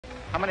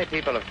How many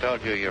people have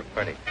told you you're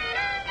pretty?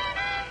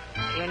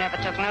 You never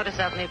took notice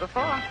of me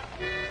before.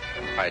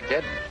 I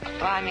did.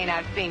 Well, I mean,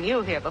 I've seen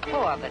you here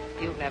before, but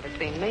you've never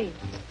seen me.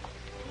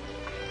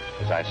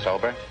 Was I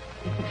sober?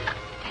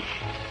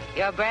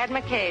 You're Brad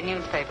McKay,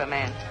 newspaper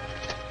man.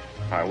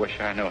 I wish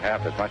I knew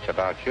half as much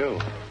about you.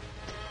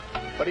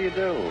 What do you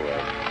do?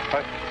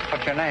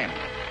 What's your name?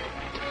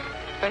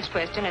 First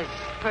question is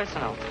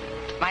personal.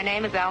 My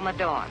name is Alma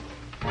Dawn.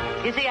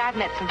 You see, I've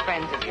met some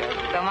friends of yours,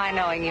 so my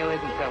knowing you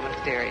isn't so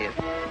mysterious.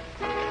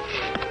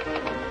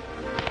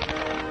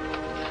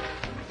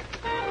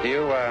 Do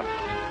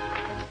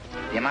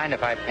you mind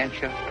if I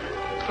pinch you?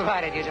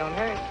 Provided you don't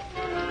hurt.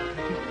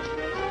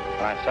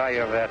 When I saw you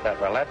over there at that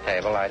roulette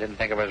table, I didn't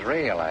think it was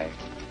real. I was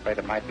afraid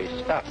it might be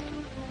stuffed.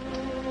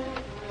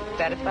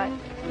 Satisfied?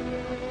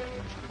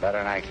 Better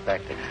than I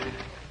expected.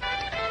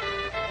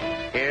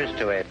 Here's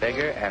to a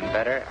bigger and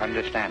better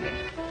understanding.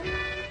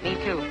 Me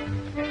too.